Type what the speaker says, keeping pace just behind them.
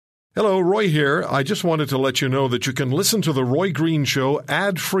Hello, Roy here. I just wanted to let you know that you can listen to The Roy Green Show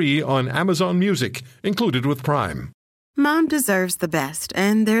ad-free on Amazon Music, included with Prime. Mom deserves the best,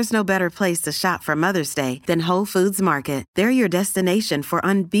 and there's no better place to shop for Mother's Day than Whole Foods Market. They're your destination for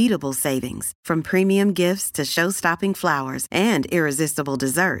unbeatable savings, from premium gifts to show-stopping flowers and irresistible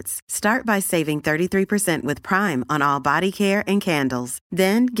desserts. Start by saving 33% with Prime on all body care and candles.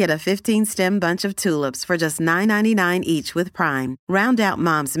 Then get a 15-stem bunch of tulips for just $9.99 each with Prime. Round out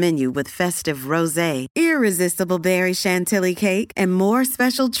Mom's menu with festive rosé, irresistible berry chantilly cake, and more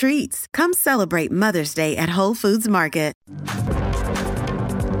special treats. Come celebrate Mother's Day at Whole Foods Market. And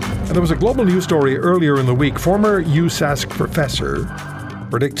there was a global news story earlier in the week. Former USask professor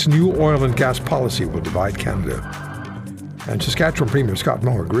predicts new oil and gas policy will divide Canada. And Saskatchewan Premier Scott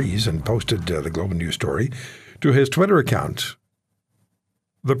Moe agrees and posted the global news story to his Twitter account.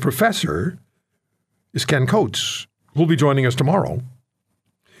 The professor is Ken Coates, who'll be joining us tomorrow.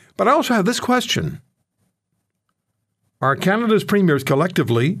 But I also have this question. Are Canada's premiers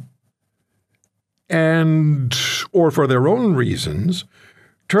collectively or for their own reasons,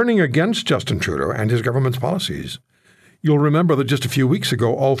 turning against Justin Trudeau and his government's policies? You'll remember that just a few weeks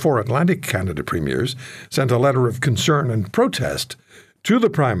ago, all four Atlantic Canada premiers sent a letter of concern and protest to the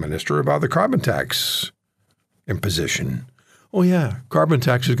Prime Minister about the carbon tax imposition. Oh yeah, carbon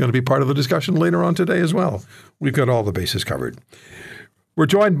tax is going to be part of the discussion later on today as well. We've got all the bases covered. We're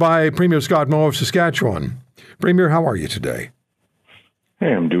joined by Premier Scott Moe of Saskatchewan. Premier, how are you today?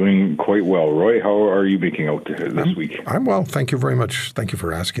 Hey, I'm doing quite well, Roy. How are you making out this week? I'm well. Thank you very much. Thank you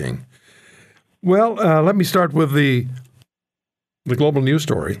for asking. Well, let me start with the global news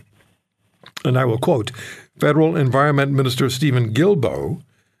story. And I will quote, Federal Environment Minister Stephen Guilbeault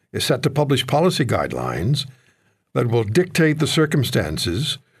is set to publish policy guidelines that will dictate the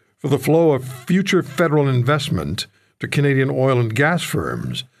circumstances for the flow of future federal investment to Canadian oil and gas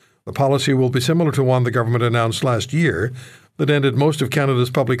firms. The policy will be similar to one the government announced last year that ended most of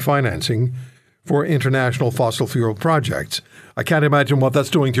Canada's public financing for international fossil fuel projects. I can't imagine what that's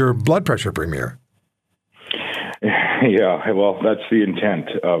doing to your blood pressure, Premier. Yeah, well, that's the intent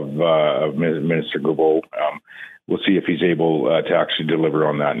of Minister Guilbeault. We'll see if he's able to actually deliver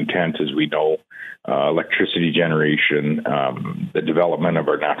on that intent. As we know, electricity generation, the development of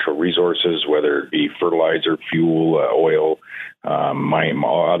our natural resources, whether it be fertilizer, fuel, oil,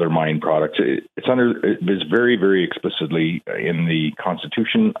 other mine products. It's very, very explicitly in the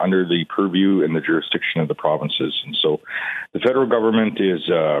Constitution under the purview and the jurisdiction of the provinces. And so the federal government is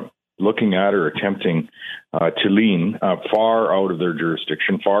looking at or attempting to lean far out of their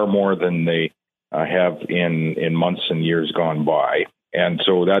jurisdiction, far more than they have in months and years gone by. And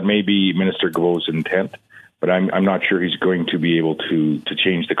so that may be Minister Guilbeault's intent, but I'm not sure he's going to be able to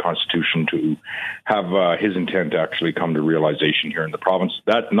change the Constitution to have his intent actually come to realization here in the province.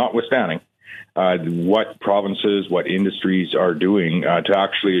 That notwithstanding, what provinces, what industries are doing to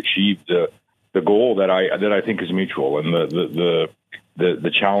actually achieve the goal that I think is mutual, and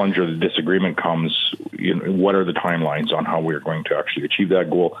the challenge or the disagreement comes, what are the timelines on how we're going to actually achieve that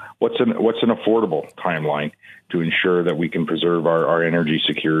goal? What's an affordable timeline to ensure that we can preserve our energy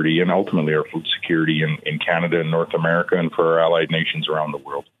security and ultimately our food security in Canada and North America and for our allied nations around the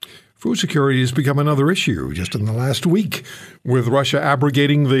world? Food security has become another issue just in the last week, with Russia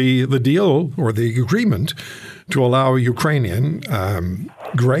abrogating the deal or the agreement to allow Ukrainian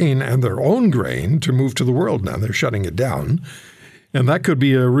grain and their own grain to move to the world. Now they're shutting it down. And that could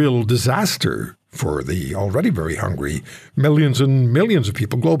be a real disaster for the already very hungry millions and millions of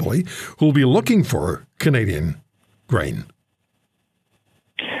people globally who will be looking for Canadian grain.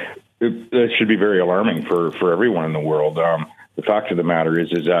 That should be very alarming for everyone in the world. The fact of the matter is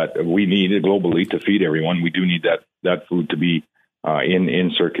that we need it globally to feed everyone. We do need that food to be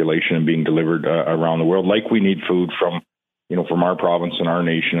in circulation and being delivered around the world, like we need food from our province and our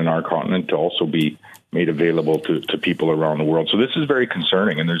nation and our continent to also be made available to people around the world. So this is very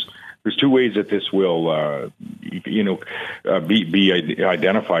concerning, and there's two ways that this will be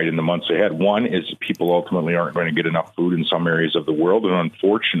identified in the months ahead. One is people ultimately aren't going to get enough food in some areas of the world, and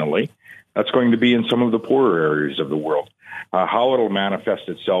unfortunately, that's going to be in some of the poorer areas of the world. How it'll manifest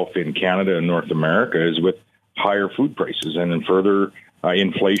itself in Canada and North America is with higher food prices and in further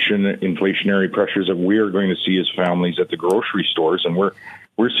inflationary pressures that we are going to see as families at the grocery stores. And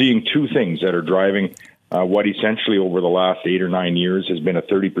we're seeing two things that are driving what essentially over the last 8 or 9 years has been a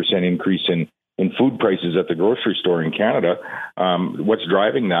 30% increase in food prices at the grocery store in Canada. What's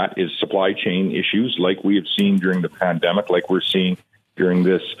driving that is supply chain issues like we have seen during the pandemic, like we're seeing during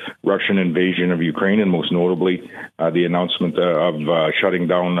this Russian invasion of Ukraine, and most notably the announcement of shutting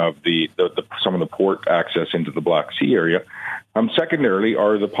down of some of the port access into the Black Sea area. Secondarily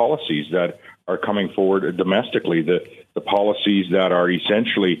are the policies that are coming forward domestically, the policies that are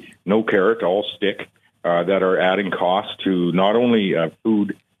essentially no carrot, all stick, that are adding costs to not only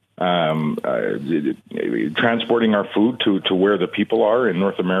food, transporting our food to where the people are in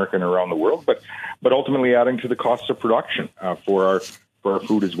North America and around the world, but ultimately adding to the costs of production for our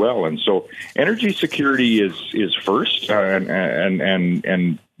food as well. And so energy security is first,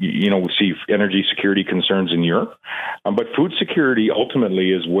 and we see energy security concerns in Europe, but food security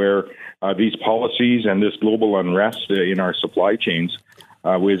ultimately is where these policies and this global unrest in our supply chains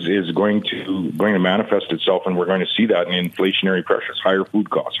is going to manifest itself, and we're going to see that in inflationary pressures, higher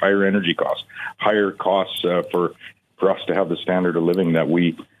food costs, higher energy costs, higher costs for us to have the standard of living that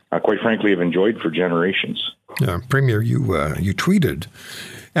we, quite frankly, have enjoyed for generations. Premier, you tweeted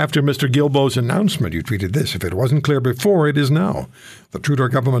after Mr. Guilbeault's announcement, you tweeted this: "If it wasn't clear before, it is now. The Trudeau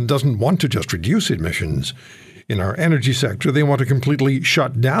government doesn't want to just reduce emissions in our energy sector. They want to completely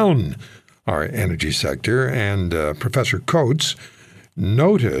shut down our energy sector." And Professor Coates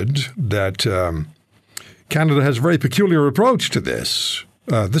noted that Canada has a very peculiar approach to this.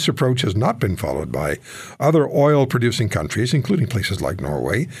 This approach has not been followed by other oil-producing countries, including places like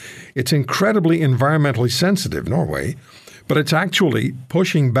Norway. It's incredibly environmentally sensitive, Norway, but it's actually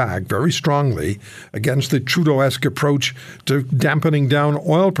pushing back very strongly against the Trudeau-esque approach to dampening down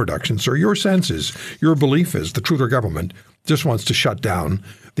oil production. So your belief is the Trudeau government just wants to shut down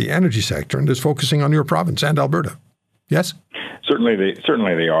the energy sector and is focusing on your province and Alberta. Yes?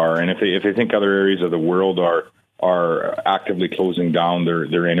 Certainly they are. And if they think other areas of the world are actively closing down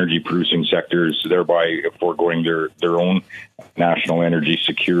their energy producing sectors, thereby foregoing their own national energy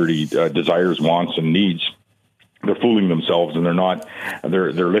security desires, wants, and needs, they're fooling themselves, and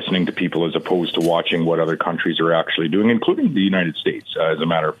they're listening to people as opposed to watching what other countries are actually doing, including the United States. As a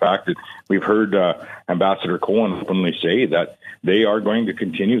matter of fact, we've heard Ambassador Cohen openly say that they are going to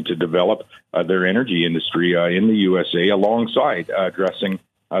continue to develop their energy industry in the USA alongside addressing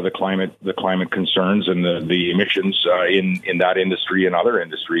the climate concerns and the emissions in that industry and other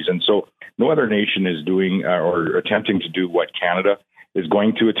industries. And so no other nation is doing or attempting to do what Canada is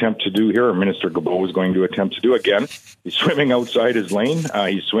going to attempt to do here, or Minister Guilbeault is going to attempt to do. Again, he's swimming outside his lane.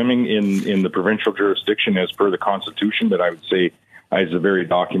 He's swimming in the provincial jurisdiction as per the Constitution, that I would say is the very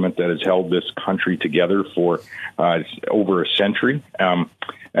document that has held this country together for over a century.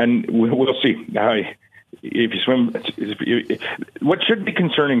 And we'll see. If you swim, what should be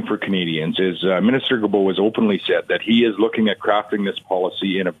concerning for Canadians is Minister Guilbeault has openly said that he is looking at crafting this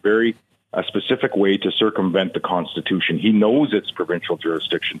policy in a very specific way to circumvent the Constitution. He knows it's provincial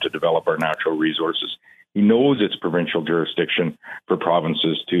jurisdiction to develop our natural resources. He knows it's provincial jurisdiction for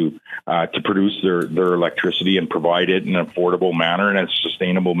provinces to produce their electricity and provide it in an affordable manner and a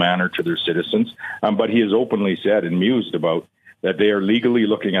sustainable manner to their citizens. But he has openly said and mused about that they are legally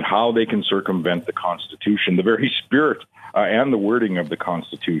looking at how they can circumvent the Constitution, the very spirit and the wording of the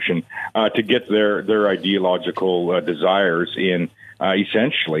Constitution, to get their ideological desires in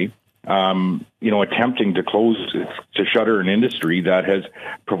essentially attempting to shutter an industry that has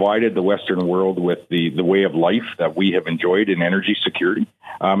provided the Western world with the way of life that we have enjoyed in energy security.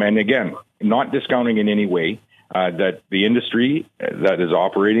 And again, not discounting in any way that the industry that is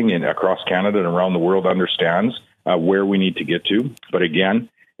operating across Canada and around the world understands where we need to get to. But again,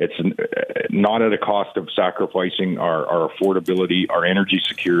 it's not at a cost of sacrificing our affordability, our energy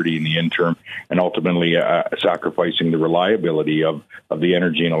security in the interim, and ultimately sacrificing the reliability of the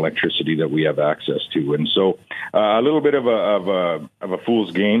energy and electricity that we have access to. And so a little bit of a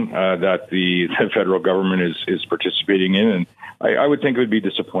fool's game that the federal government is participating in. And I would think it would be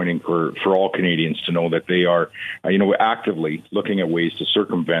disappointing for all Canadians to know that they are actively looking at ways to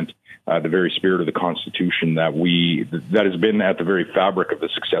circumvent the very spirit of the Constitution that has been at the very fabric of the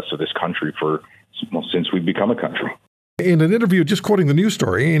success of this country since we've become a country. In an interview, just quoting the news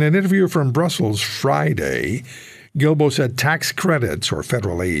story, in an interview from Brussels Friday, Guilbeault said tax credits or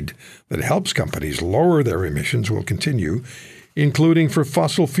federal aid that helps companies lower their emissions will continue, including for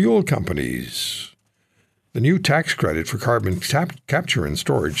fossil fuel companies. The new tax credit for carbon capture and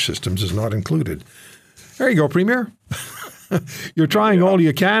storage systems is not included. There you go, Premier. You're trying all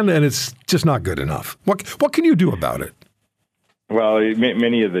you can, and it's just not good enough. What can you do about it? Well,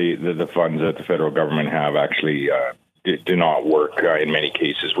 many of the funds that the federal government have actually do not work in many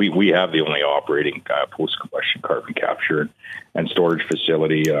cases. We have the only operating post-combustion carbon capture and storage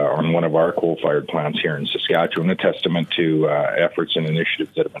facility on one of our coal-fired plants here in Saskatchewan, a testament to efforts and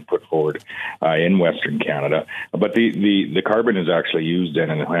initiatives that have been put forward in Western Canada. But the carbon is actually used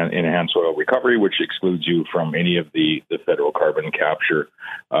in enhanced oil recovery, which excludes you from any of the federal carbon capture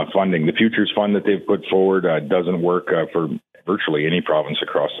funding. The Futures Fund that they've put forward doesn't work for virtually any province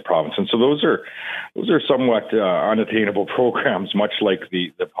across the province. And so those are somewhat unattainable programs, much like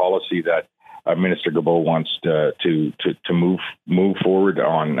the policy that Minister Guilbeault wants to move forward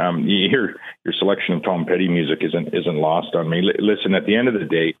on. Your selection of Tom Petty music isn't lost on me. Listen, at the end of the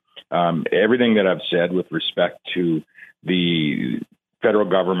day, everything that I've said with respect to the federal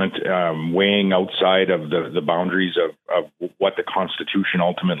government weighing outside of the boundaries of what the Constitution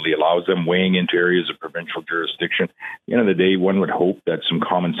ultimately allows them, weighing into areas of provincial jurisdiction. At the end of the day, one would hope that some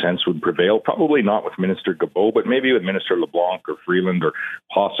common sense would prevail, probably not with Minister Guilbeault, but maybe with Minister LeBlanc or Freeland or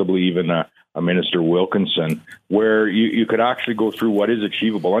possibly even a Minister Wilkinson, where you could actually go through what is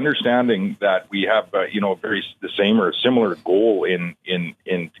achievable, understanding that we have the same or a similar goal in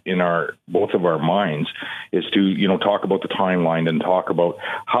our both of our minds, is to talk about the timeline and talk about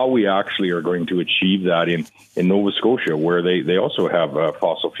how we actually are going to achieve that in Nova Scotia, where they also have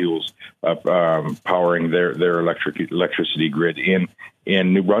fossil fuels powering their electricity grid,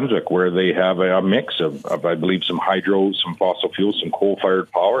 in New Brunswick, where they have a mix of I believe, some hydro, some fossil fuels, some coal-fired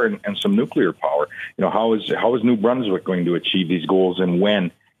power, and some nuclear power. How is New Brunswick going to achieve these goals, and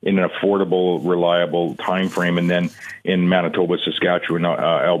when, in an affordable, reliable time frame, and then in Manitoba, Saskatchewan,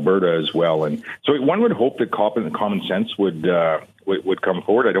 Alberta as well. And so one would hope that common sense would come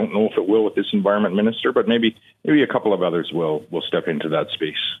forward. I don't know if it will with this environment minister, but maybe a couple of others will step into that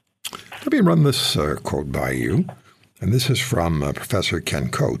space. Let me run this quote by you. And this is from Professor Ken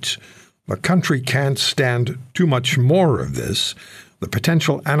Coates. The country can't stand too much more of this. The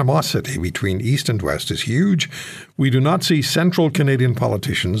potential animosity between East and West is huge. We do not see central Canadian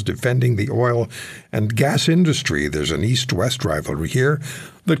politicians defending the oil and gas industry. There's an East-West rivalry here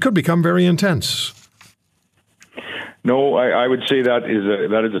that could become very intense. No, I would say that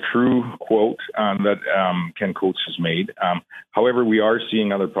is a true quote that Ken Coates has made. However, we are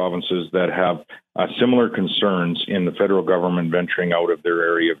seeing other provinces that have similar concerns in the federal government venturing out of their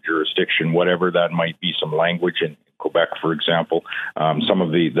area of jurisdiction, whatever that might be. Some language in Quebec, for example, some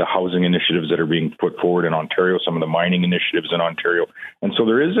of the housing initiatives that are being put forward in Ontario, some of the mining initiatives in Ontario. And so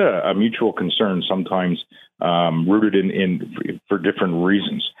there is a mutual concern, sometimes rooted in for different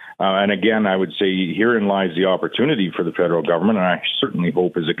reasons. And again, I would say herein lies the opportunity for the federal government, and I certainly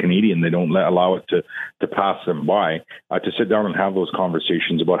hope as a Canadian they don't allow it to pass them by, to sit down and have those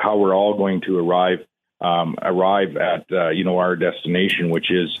conversations about how we're all going to arrive at our destination, which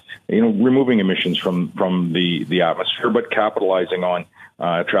is removing emissions from the atmosphere, but capitalizing on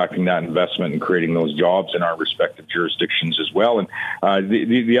attracting that investment and creating those jobs in our respective jurisdictions as well. And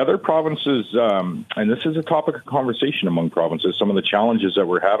the other provinces, and this is a topic of conversation among provinces, some of the challenges that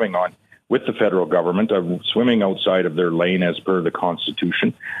we're having with the federal government of swimming outside of their lane as per the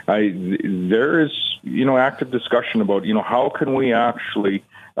Constitution. There is active discussion about how can we actually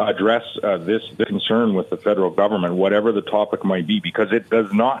address this concern with the federal government, whatever the topic might be, because it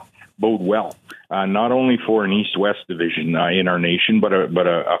does not bode well, not only for an East-West division in our nation, but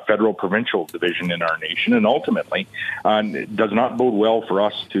a federal-provincial division in our nation, and ultimately it does not bode well for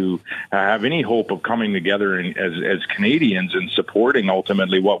us to have any hope of coming together as Canadians and supporting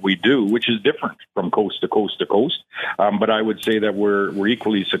ultimately what we do, which is different from coast to coast to coast. But I would say that we're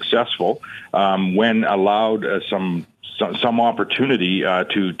equally successful when allowed some opportunity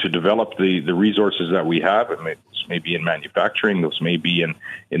to develop the resources that we have. Those may be in manufacturing, those may be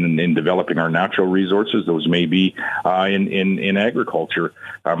in developing our natural resources, those may be in agriculture.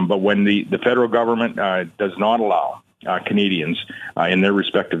 But when the federal government does not allow Canadians in their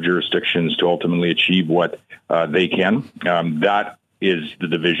respective jurisdictions to ultimately achieve what they can, that is the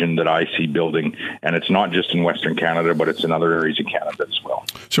division that I see building. And it's not just in Western Canada, but it's in other areas of Canada as well.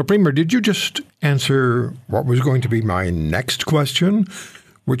 So, Premier, did you just answer what was going to be my next question,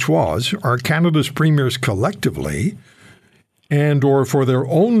 which was, are Canada's premiers collectively and or for their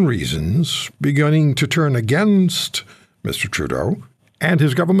own reasons beginning to turn against Mr. Trudeau and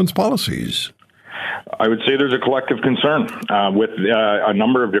his government's policies? I would say there's a collective concern with a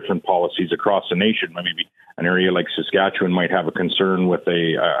number of different policies across the nation. Maybe an area like Saskatchewan might have a concern with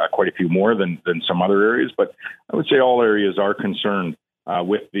quite a few more than some other areas, but I would say all areas are concerned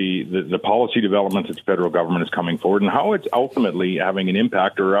with the policy development that the federal government is coming forward and how it's ultimately having an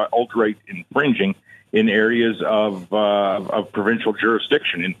impact or outright infringing in areas of provincial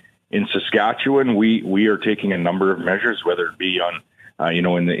jurisdiction. In Saskatchewan, we are taking a number of measures, whether it be on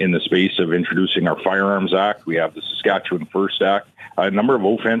in the space of introducing our Firearms Act. We have the Saskatchewan First Act, a number of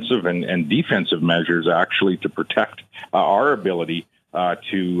offensive and defensive measures actually to protect our ability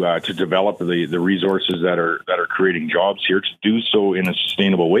to develop the resources that are creating jobs here, to do so in a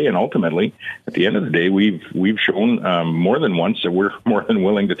sustainable way. And ultimately, at the end of the day, we've shown more than once that we're more than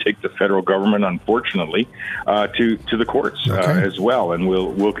willing to take the federal government, unfortunately, to the courts as well. And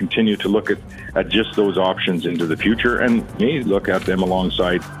we'll continue to look at just those options into the future, and maybe look at them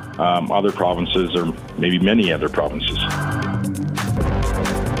alongside other provinces, or maybe many other provinces.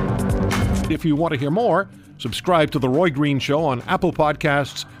 If you want to hear more, subscribe to The Roy Green Show on Apple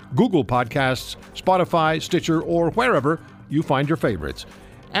Podcasts, Google Podcasts, Spotify, Stitcher, or wherever you find your favorites.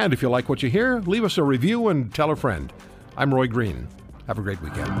 And if you like what you hear, leave us a review and tell a friend. I'm Roy Green. Have a great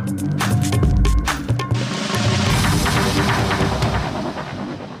weekend.